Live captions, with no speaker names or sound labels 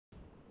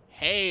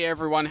Hey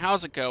everyone,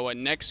 how's it going?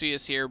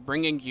 Nexius here,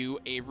 bringing you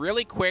a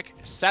really quick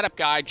setup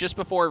guide just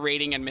before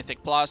raiding in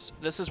Mythic Plus.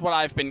 This is what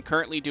I've been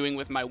currently doing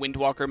with my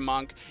Windwalker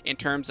monk in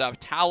terms of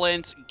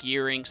talents,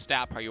 gearing,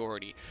 stat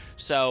priority.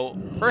 So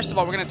first of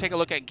all, we're going to take a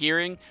look at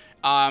gearing.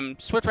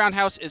 Swift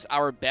Roundhouse is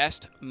our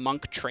best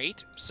monk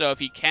trait, so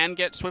if you can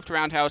get Swift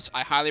Roundhouse,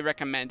 I highly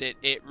recommend it.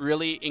 It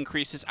really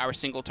increases our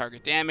single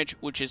target damage,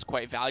 which is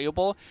quite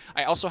valuable.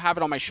 I also have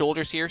it on my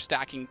shoulders here,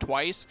 stacking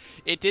twice.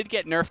 It did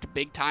get nerfed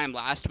big time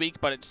last week,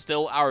 but it's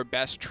still our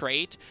best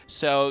trait,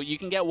 so you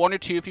can get 1 or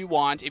 2 if you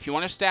want. If you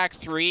want to stack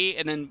 3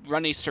 and then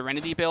run a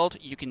Serenity build,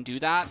 you can do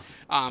that,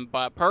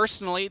 but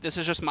personally, this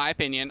is just my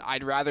opinion,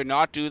 I'd rather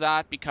not do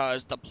that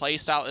because the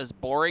playstyle is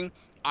boring.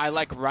 I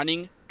like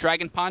running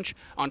Dragon Punch.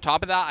 On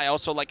top of that, I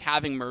also like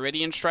having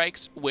Meridian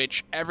Strikes,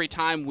 which every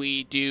time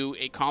we do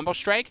a combo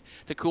strike,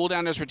 the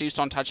cooldown is reduced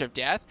on Touch of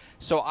Death,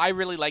 so I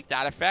really like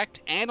that effect.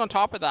 And on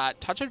top of that,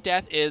 Touch of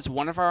Death is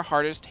one of our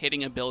hardest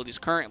hitting abilities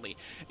currently.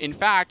 In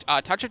fact,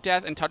 Touch of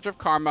Death and Touch of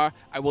Karma,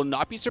 I will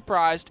not be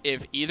surprised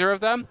if either of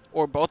them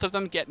or both of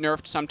them get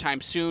nerfed sometime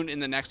soon in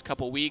the next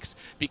couple weeks,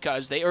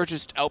 because they are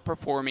just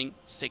outperforming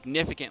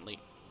significantly.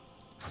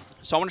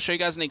 So I want to show you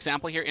guys an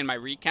example here in my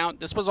recount.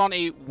 This was on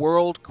a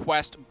world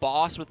quest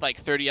boss with like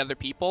 30 other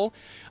people.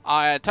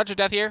 Touch of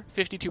Death here,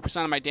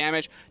 52% of my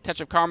damage. Touch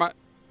of Karma,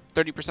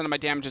 30% of my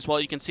damage as well.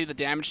 You can see the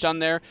damage done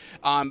there.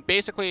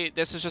 Basically,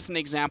 this is just an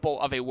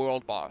example of a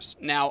world boss.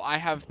 Now, I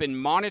have been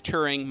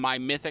monitoring my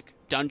Mythic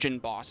dungeon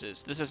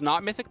bosses. This is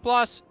not Mythic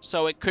Plus,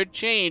 so it could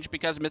change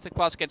because Mythic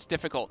Plus gets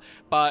difficult.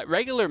 But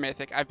regular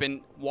Mythic, I've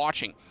been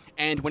watching.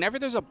 And whenever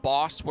there's a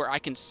boss where I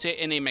can sit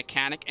in a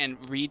mechanic and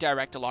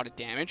redirect a lot of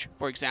damage,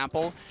 for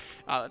example,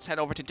 let's head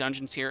over to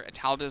dungeons here,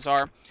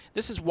 Ataldazar.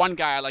 This is one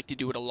guy I like to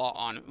do it a lot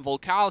on,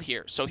 Volcal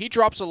here. So he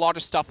drops a lot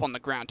of stuff on the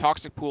ground,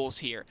 toxic pools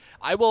here.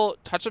 I will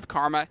Touch of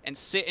Karma and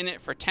sit in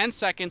it for 10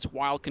 seconds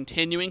while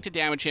continuing to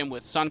damage him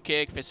with Sun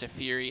Kick, Fist of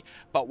Fury.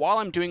 But while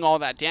I'm doing all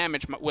that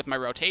damage with my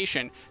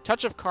rotation,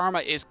 Touch of Karma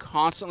is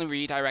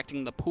constantly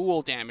redirecting the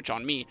pool damage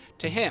on me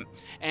to him.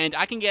 And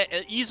I can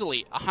get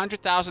easily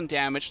 100,000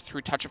 damage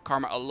through Touch of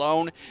Karma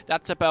alone.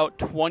 That's about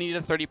 20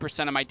 to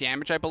 30% of my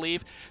damage, I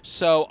believe.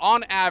 So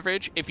on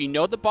average, if you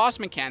know the boss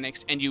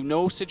mechanics and you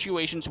know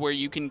situations where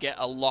you can get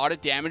a lot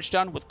of damage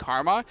done with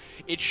Karma,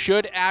 it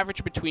should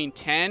average between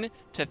 10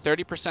 to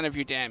 30% of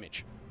your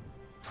damage.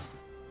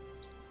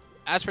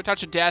 As for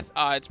Touch of Death,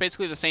 it's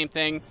basically the same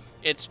thing.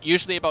 It's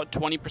usually about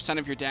 20%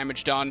 of your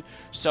damage done.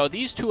 So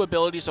these two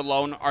abilities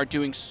alone are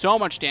doing so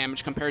much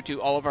damage compared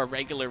to all of our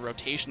regular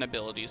rotation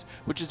abilities,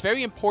 which is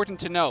very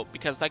important to note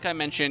because, like I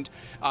mentioned,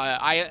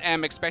 I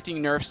am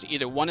expecting nerfs to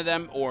either one of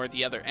them or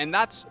the other. And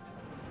that's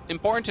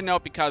important to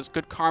note because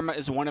good Karma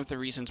is one of the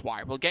reasons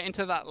why. We'll get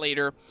into that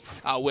later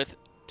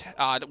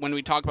when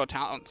we talk about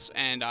talents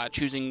and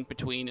choosing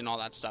between and all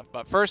that stuff.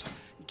 But first,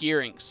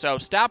 gearing. So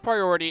stat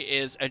priority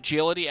is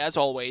agility as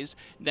always,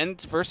 then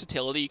it's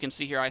versatility. You can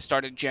see here I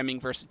started gemming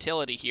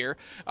versatility here.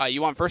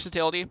 You want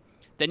versatility,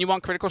 then you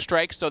want critical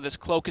strike, so this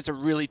cloak is a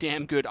really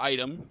damn good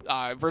item.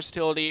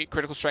 Versatility,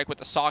 critical strike with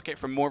the socket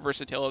for more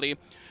versatility.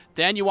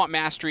 Then you want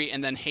mastery,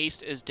 and then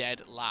haste is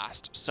dead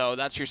last. So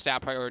that's your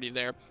stat priority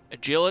there.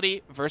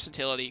 Agility,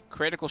 versatility,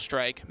 critical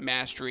strike,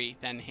 mastery,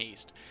 then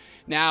haste.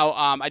 Now,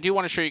 I do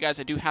want to show you guys,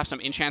 I do have some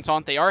enchants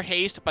on. They are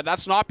haste, but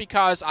that's not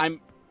because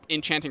I'm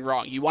enchanting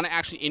wrong. You want to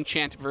actually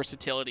enchant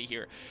versatility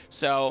here.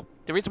 So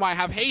the reason why I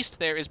have haste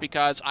there is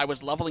because I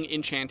was leveling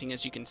enchanting,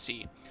 as you can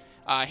see.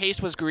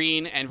 Haste was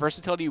green and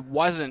versatility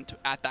wasn't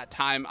at that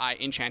time I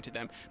enchanted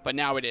them, but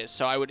now it is.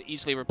 So I would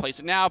easily replace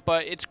it now,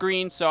 but it's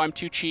green, so I'm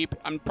too cheap.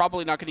 I'm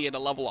probably not going to get a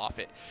level off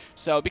it.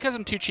 So because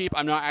I'm too cheap,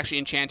 I'm not actually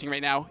enchanting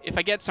right now. If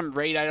I get some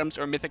raid items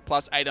or Mythic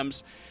Plus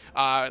items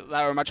that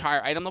are much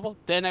higher item level,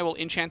 then I will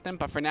enchant them.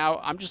 But for now,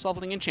 I'm just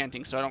leveling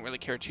enchanting, so I don't really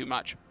care too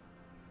much.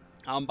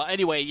 But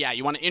anyway, yeah,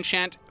 you want to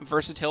enchant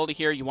versatility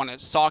here. You want to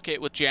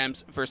socket with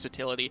gems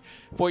versatility.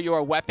 For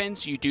your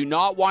weapons, you do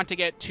not want to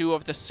get 2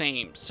 of the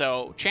same.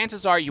 So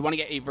chances are you want to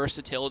get a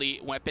versatility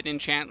weapon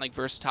enchant like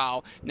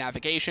versatile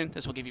navigation.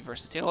 This will give you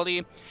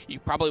versatility. You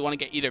probably want to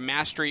get either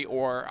mastery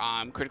or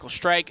critical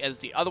strike as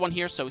the other one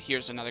here. So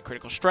here's another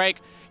critical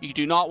strike. You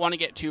do not want to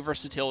get 2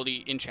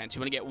 versatility enchants.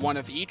 You want to get 1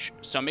 of each.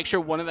 So make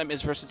sure one of them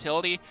is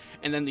versatility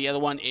and then the other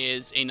one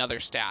is another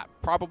stat.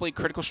 Probably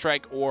critical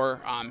strike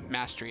or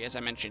mastery, as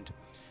I mentioned.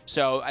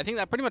 So I think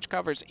that pretty much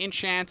covers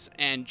enchants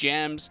and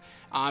gems.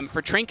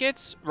 For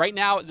trinkets, right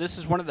now, this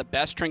is one of the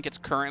best trinkets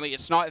currently.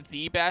 It's not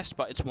the best,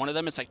 but it's one of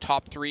them. It's like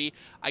top 3.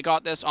 I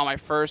got this on my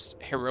first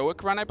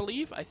heroic run, I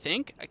believe. I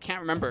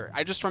can't remember.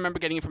 I just remember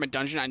getting it from a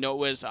dungeon. I know it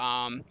was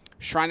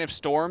Shrine of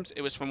Storms.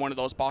 It was from one of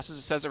those bosses.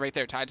 It says it right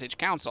there, Tides Age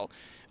Council.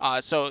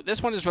 So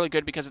this one is really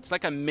good because it's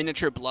like a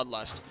miniature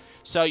Bloodlust.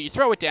 So you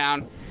throw it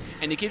down,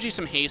 and it gives you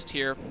some haste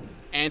here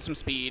and some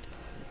speed.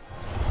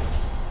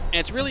 And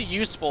it's really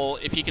useful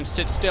if you can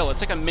sit still. It's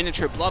like a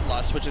miniature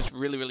Bloodlust, which is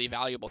really, really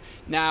valuable.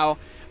 Now,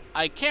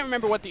 I can't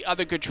remember what the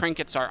other good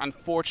trinkets are,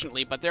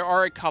 unfortunately, but there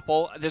are a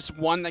couple. There's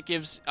one that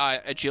gives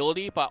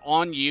agility, but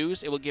on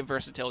use, it will give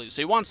versatility.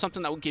 So you want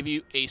something that will give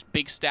you a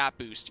big stat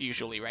boost,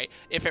 usually, right?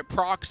 If it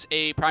procs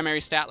a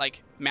primary stat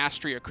like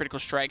Mastery or Critical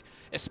Strike,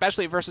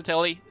 especially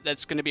versatility,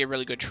 that's going to be a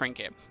really good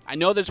trinket. I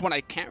know there's one,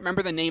 I can't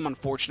remember the name,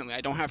 unfortunately.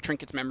 I don't have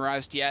trinkets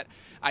memorized yet.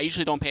 I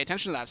usually don't pay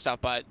attention to that stuff,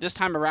 but this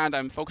time around,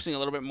 I'm focusing a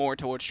little bit more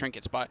towards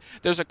trinkets. But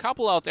there's a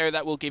couple out there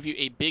that will give you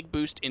a big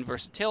boost in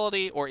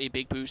versatility or a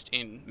big boost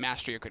in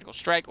Mastery or Critical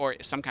Strike or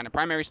some kind of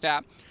primary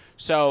stat.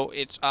 So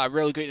it's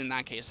really good in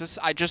that case.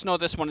 I just know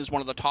this one is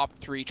one of the top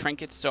 3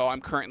 trinkets, so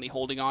I'm currently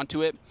holding on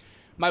to it.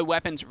 My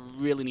weapons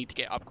really need to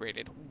get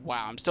upgraded.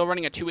 Wow, I'm still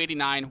running a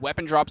 289.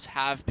 Weapon drops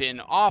have been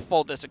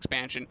awful this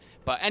expansion.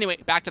 But anyway,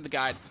 back to the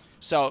guide.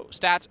 So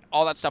stats,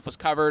 all that stuff was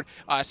covered.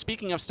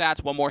 Speaking of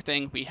stats, one more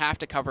thing. We have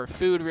to cover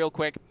food real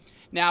quick.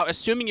 Now,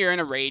 assuming you're in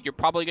a raid, you're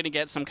probably going to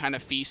get some kind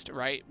of feast,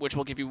 right? Which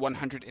will give you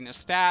 100 in a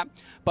stat.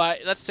 But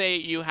let's say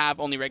you have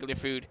only regular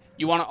food.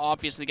 You want to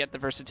obviously get the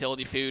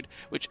versatility food,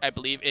 which I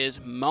believe is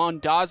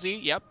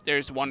Mondazi. Yep,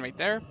 there's one right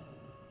there.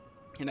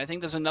 And I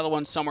think there's another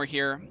one somewhere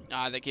here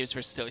that gives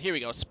versatility. Here we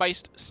go.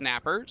 Spiced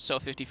Snapper. So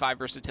 55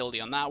 versatility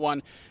on that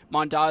one.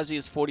 Mondazi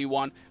is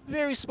 41.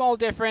 Very small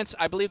difference.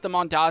 I believe the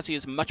Mondazi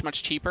is much,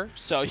 much cheaper.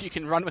 So you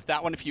can run with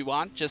that one if you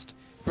want. Just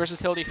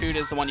versatility food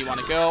is the one you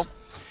want to go.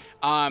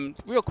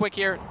 Real quick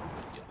here.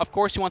 Of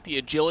course, you want the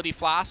agility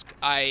flask.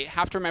 I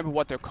have to remember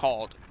what they're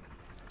called.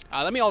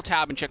 Let me alt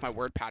tab and check my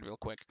word pad real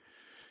quick.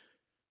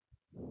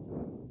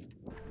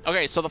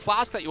 Okay, so the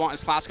flask that you want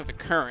is Flask of the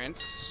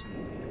Currents.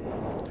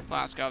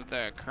 Flask of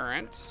the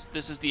Currents.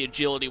 This is the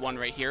agility one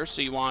right here.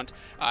 So you want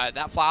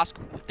that flask.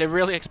 They're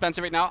really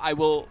expensive right now. I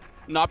will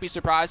not be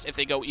surprised if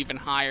they go even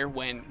higher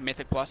when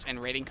Mythic Plus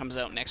and Rating comes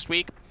out next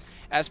week.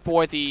 As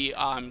for the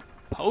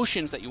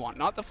potions that you want,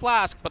 not the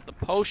flask, but the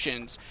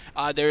potions,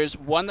 there's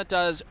one that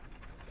does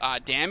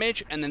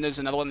damage, and then there's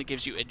another one that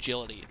gives you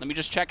agility. Let me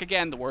just check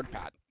again the word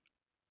pad.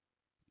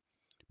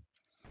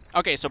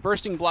 Okay, so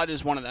Bursting Blood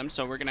is one of them,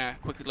 so we're going to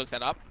quickly look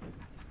that up.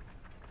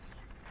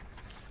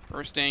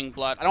 Bursting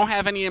Blood. I don't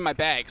have any in my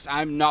bags.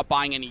 I'm not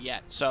buying any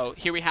yet. So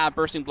here we have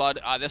Bursting Blood.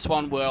 This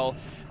one will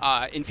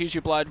infuse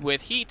your blood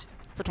with heat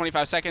for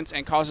 25 seconds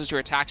and causes your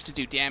attacks to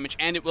do damage,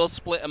 and it will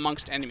split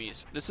amongst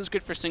enemies. This is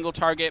good for single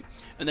target.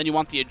 And then you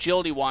want the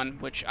agility one,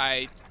 which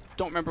I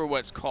don't remember what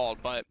it's called,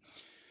 but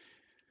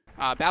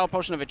Battle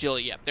Potion of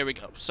Agility. Yep, there we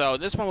go. So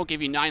this one will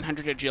give you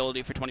 900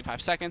 agility for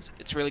 25 seconds.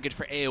 It's really good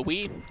for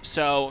AoE.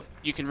 So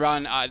you can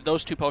run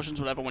those 2 potions,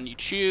 whatever one you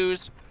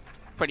choose.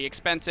 Pretty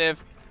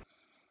expensive.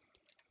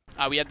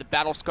 We have the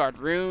Battle Scarred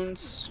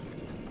Runes.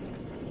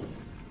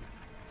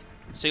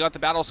 So you got the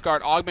Battle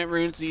Scarred Augment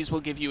Runes. These will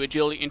give you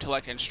agility,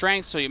 intellect, and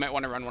strength, so you might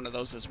want to run one of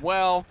those as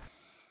well.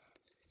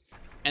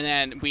 And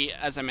then we,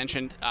 as I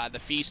mentioned, the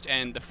Feast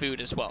and the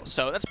Food as well.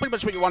 So that's pretty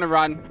much what you want to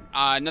run.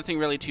 Nothing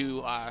really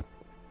too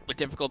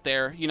difficult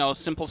there. You know,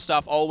 simple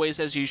stuff.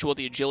 Always, as usual,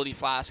 the Agility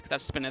Flask.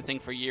 That's been a thing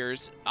for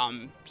years.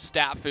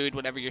 Stat Food,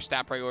 whatever your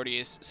stat priority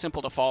is.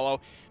 Simple to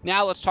follow.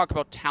 Now let's talk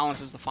about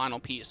talents as the final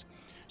piece.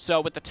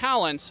 So with the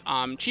talents,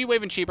 Chi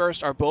Wave and Chi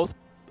Burst are both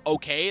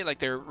okay, like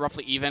they're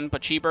roughly even,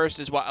 but Chi Burst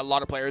is what a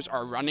lot of players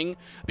are running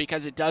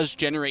because it does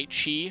generate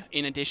Chi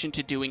in addition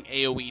to doing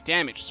AoE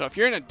damage. So if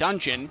you're in a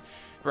dungeon,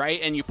 right,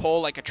 and you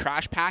pull like a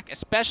trash pack,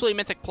 especially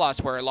Mythic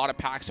Plus where a lot of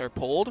packs are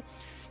pulled,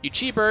 you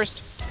Chi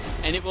Burst,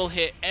 and it will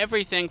hit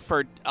everything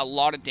for a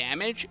lot of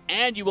damage,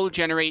 and you will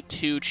generate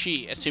 2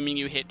 Chi, assuming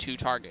you hit 2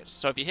 targets.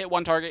 So if you hit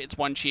 1 target, it's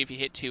 1 Chi. If you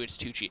hit 2, it's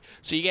 2 Chi.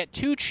 So you get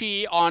 2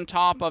 Chi on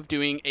top of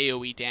doing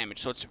AoE damage.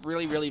 So it's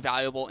really, really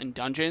valuable in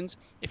dungeons.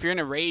 If you're in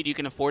a raid, you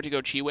can afford to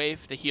go Chi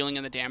Wave. The healing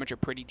and the damage are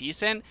pretty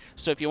decent.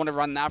 So if you want to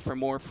run that for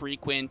more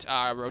frequent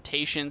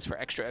rotations, for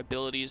extra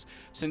abilities,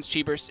 since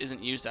Chi Burst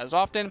isn't used as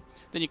often,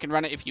 then you can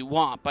run it if you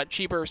want. But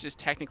Chi Burst is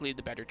technically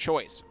the better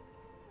choice.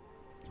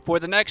 For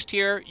the next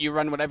tier, you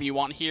run whatever you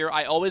want here.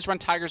 I always run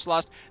Tiger's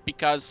Lust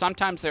because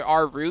sometimes there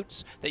are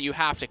routes that you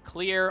have to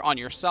clear on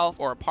yourself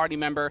or a party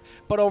member,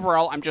 but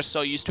overall, I'm just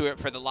so used to it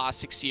for the last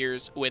 6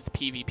 years with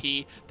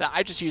PvP that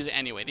I just use it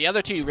anyway. The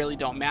other 2 really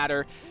don't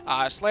matter.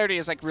 Celerity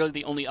is like really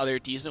the only other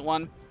decent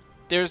one.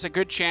 There's a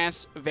good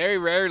chance, very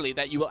rarely,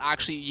 that you will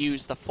actually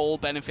use the full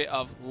benefit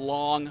of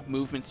long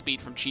movement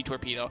speed from Chi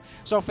Torpedo.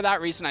 So for that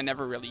reason, I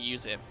never really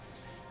use it.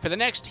 For the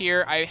next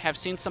tier, I have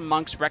seen some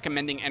monks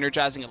recommending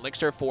Energizing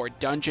Elixir for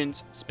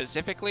dungeons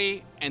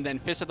specifically, and then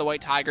Fist of the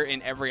White Tiger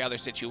in every other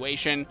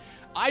situation.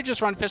 I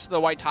just run Fist of the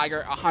White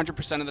Tiger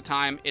 100% of the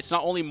time. It's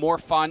not only more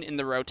fun in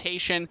the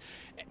rotation,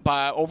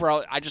 but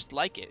overall, I just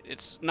like it.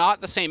 It's not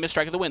the same as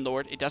Strike of the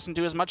Windlord. It doesn't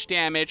do as much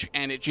damage,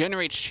 and it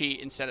generates Chi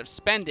instead of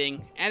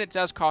spending, and it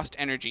does cost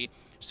energy.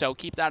 So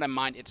keep that in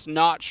mind. It's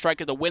not Strike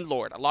of the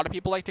Windlord. A lot of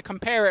people like to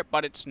compare it,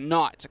 but it's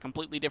not. It's a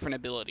completely different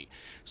ability.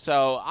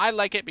 So I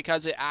like it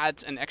because it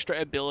adds an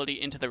extra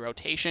ability into the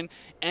rotation,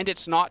 and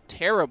it's not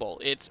terrible.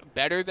 It's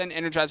better than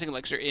Energizing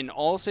Elixir in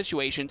all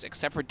situations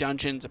except for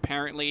dungeons,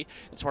 apparently.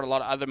 That's what a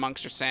lot of other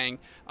monks are saying.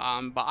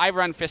 But I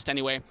run Fist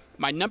anyway.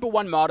 My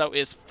 #1 motto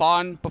is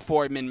fun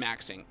before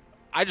min-maxing.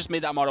 I just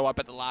made that motto up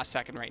at the last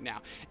second right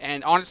now.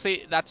 And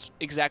honestly, that's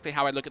exactly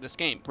how I look at this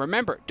game.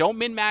 Remember, don't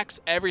min-max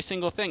every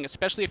single thing,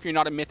 especially if you're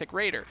not a Mythic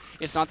Raider.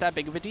 It's not that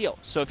big of a deal.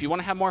 So if you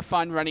want to have more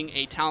fun running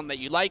a talent that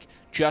you like,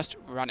 just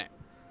run it.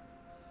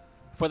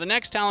 For the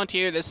next talent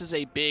here, this is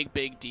a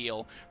big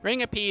deal.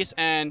 Ring of Peace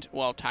and,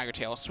 well, Tiger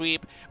Tail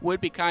Sweep would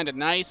be kind of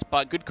nice,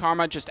 but Good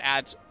Karma just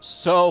adds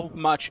so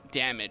much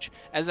damage.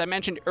 As I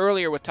mentioned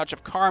earlier with Touch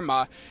of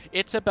Karma,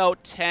 it's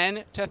about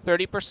 10 to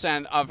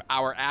 30% of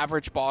our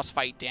average boss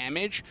fight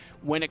damage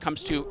when it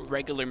comes to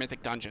regular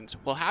Mythic dungeons.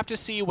 We'll have to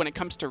see when it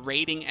comes to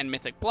raiding and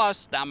Mythic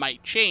Plus, that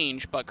might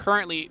change, but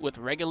currently with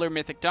regular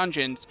Mythic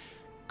dungeons,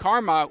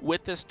 Karma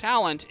with this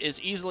talent is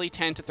easily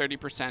 10 to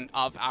 30%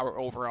 of our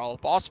overall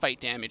boss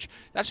fight damage.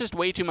 That's just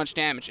way too much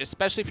damage,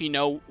 especially if you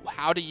know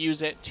how to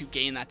use it to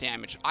gain that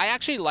damage. I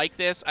actually like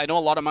this. I know a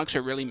lot of monks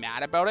are really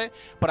mad about it,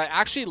 but I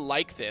actually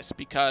like this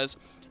because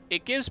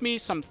it gives me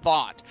some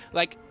thought.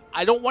 Like,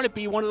 I don't want to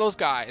be one of those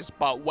guys,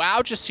 but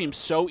WoW just seems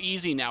so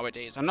easy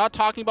nowadays. I'm not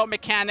talking about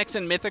mechanics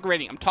and mythic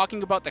rating. I'm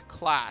talking about the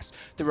class.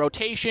 The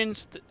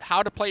rotations,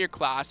 how to play your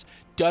class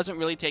doesn't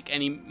really take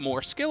any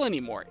more skill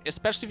anymore,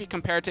 especially if you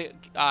compare it to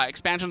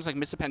expansions like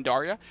Mists of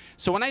Pandaria.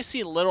 So when I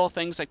see little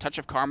things like Touch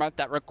of Karma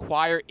that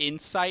require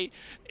insight,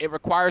 it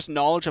requires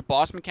knowledge of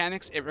boss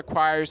mechanics, it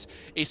requires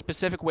a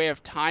specific way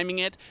of timing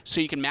it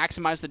so you can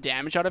maximize the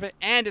damage out of it,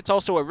 and it's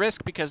also a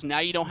risk because now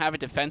you don't have a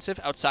defensive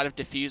outside of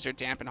Diffuse or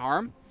Dampen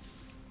Harm.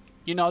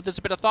 You know, there's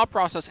a bit of thought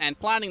process and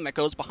planning that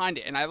goes behind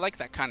it, and I like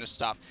that kind of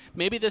stuff.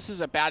 Maybe this is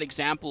a bad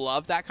example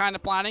of that kind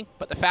of planning,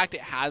 but the fact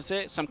it has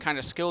it, some kind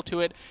of skill to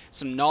it,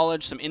 some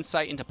knowledge, some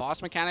insight into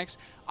boss mechanics,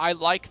 I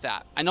like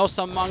that. I know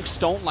some monks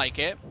don't like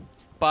it,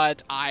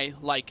 but I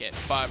like it.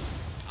 But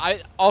I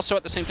also,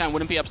 at the same time,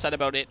 wouldn't be upset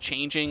about it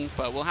changing,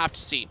 but we'll have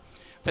to see.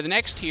 For the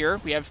next tier,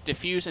 we have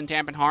Diffuse and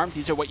Dampen Harm.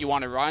 These are what you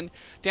want to run.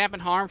 Dampen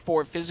Harm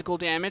for physical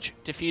damage,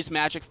 Diffuse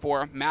Magic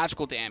for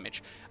magical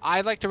damage.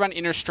 I like to run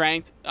Inner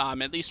Strength,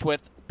 at least with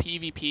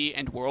PvP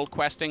and world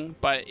questing,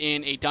 but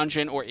in a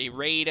dungeon or a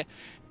raid,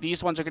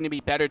 these ones are going to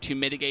be better to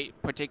mitigate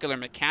particular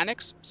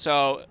mechanics.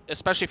 So,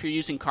 especially if you're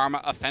using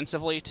Karma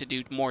offensively to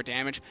do more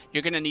damage,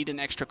 you're going to need an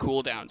extra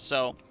cooldown.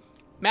 So,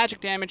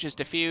 magic damage is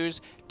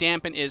Diffuse,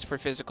 Dampen is for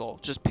physical.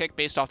 Just pick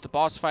based off the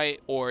boss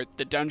fight or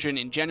the dungeon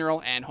in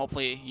general, and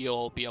hopefully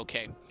you'll be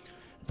okay.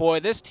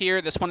 For this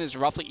tier, this one is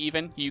roughly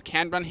even. You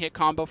can run hit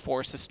combo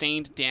for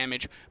sustained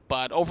damage,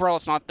 but overall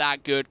it's not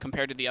that good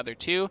compared to the other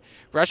two.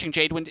 Rushing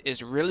Jadewind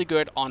is really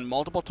good on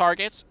multiple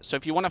targets, so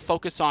if you want to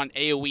focus on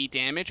AoE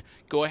damage,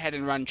 go ahead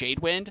and run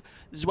Jadewind.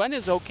 Zwen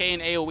is okay in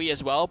AoE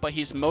as well, but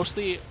he's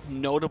mostly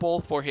notable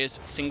for his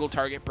single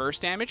target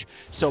burst damage.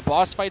 So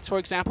boss fights, for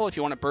example, if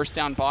you want to burst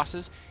down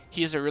bosses,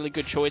 he's a really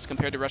good choice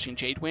compared to rushing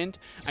Jadewind.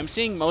 I'm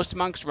seeing most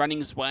monks running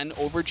Zwen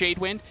over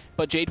Jadewind,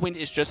 but Jadewind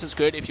is just as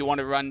good if you want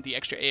to run the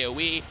extra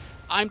AoE.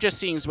 I'm just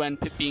seeing Zwen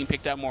being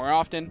picked up more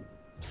often.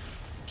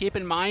 Keep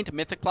in mind,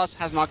 Mythic Plus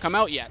has not come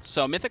out yet,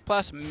 so Mythic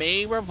Plus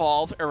may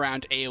revolve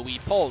around AoE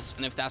pulls,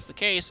 and if that's the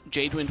case,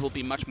 Jadewind will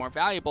be much more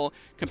valuable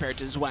compared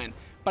to Zwen.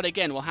 But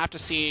again, we'll have to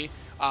see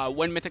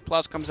when Mythic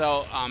Plus comes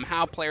out,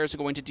 how players are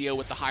going to deal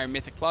with the higher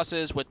Mythic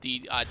Pluses, with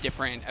the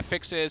different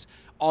affixes,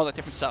 all that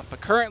different stuff.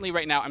 But currently,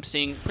 right now, I'm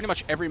seeing pretty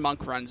much every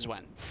monk run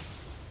Zwen.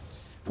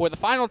 For the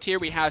final tier,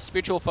 we have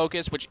Spiritual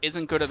Focus, which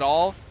isn't good at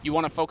all. You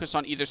want to focus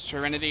on either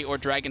Serenity or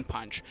Dragon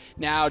Punch.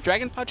 Now,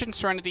 Dragon Punch and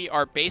Serenity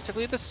are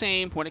basically the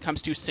same when it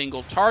comes to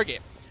single target.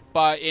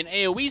 But in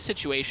AoE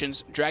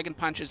situations, Dragon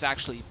Punch is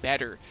actually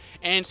better.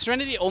 And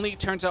Serenity only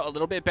turns out a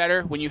little bit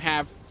better when you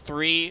have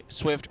 3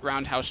 Swift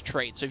Roundhouse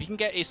traits. So if you can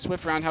get a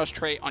Swift Roundhouse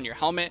trait on your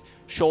helmet,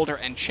 shoulder,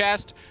 and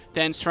chest,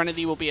 then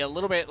Serenity will be a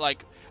little bit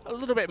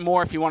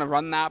more if you want to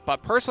run that.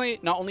 But personally,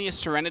 not only is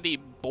Serenity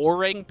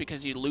boring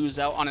because you lose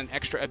out on an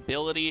extra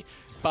ability,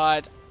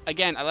 but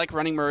again, I like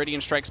running Meridian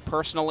Strikes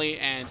personally,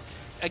 and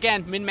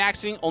again,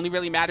 min-maxing only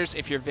really matters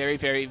if you're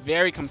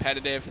very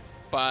competitive.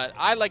 But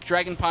I like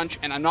Dragon Punch,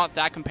 and I'm not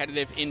that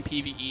competitive in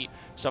PvE,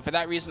 so for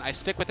that reason, I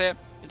stick with it.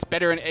 It's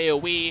better in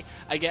AoE.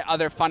 I get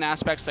other fun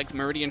aspects like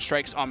Meridian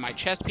Strikes on my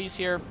chest piece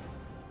here.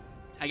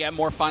 I get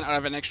more fun out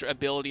of an extra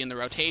ability in the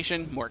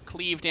rotation, more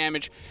cleave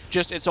damage,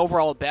 just it's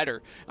overall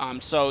better.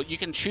 So you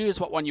can choose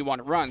what one you want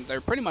to run.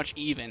 They're pretty much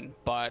even,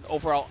 but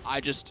overall I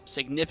just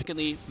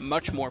significantly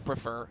much more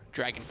prefer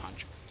Dragon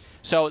Punch.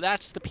 So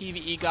that's the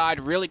PvE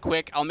guide, really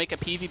quick. I'll make a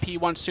PvP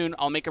one soon.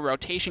 I'll make a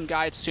rotation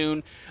guide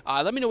soon.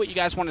 Let me know what you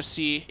guys want to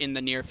see in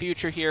the near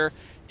future here.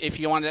 If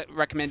you want to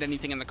recommend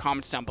anything in the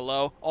comments down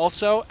below.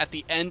 Also, at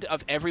the end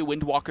of every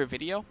Windwalker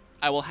video,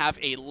 I will have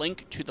a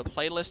link to the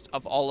playlist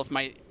of all of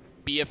my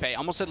BFA,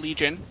 almost said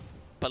Legion,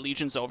 but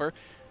Legion's over.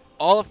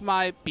 All of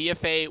my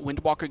BFA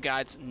Windwalker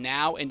guides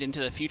now and into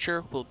the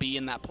future will be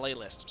in that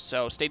playlist.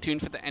 So stay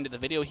tuned for the end of the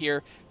video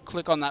here.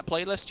 Click on that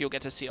playlist. You'll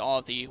get to see all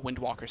of the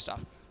Windwalker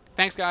stuff.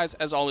 Thanks, guys,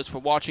 as always, for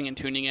watching and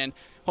tuning in.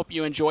 Hope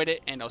you enjoyed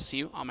it, and I'll see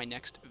you on my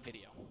next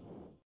video.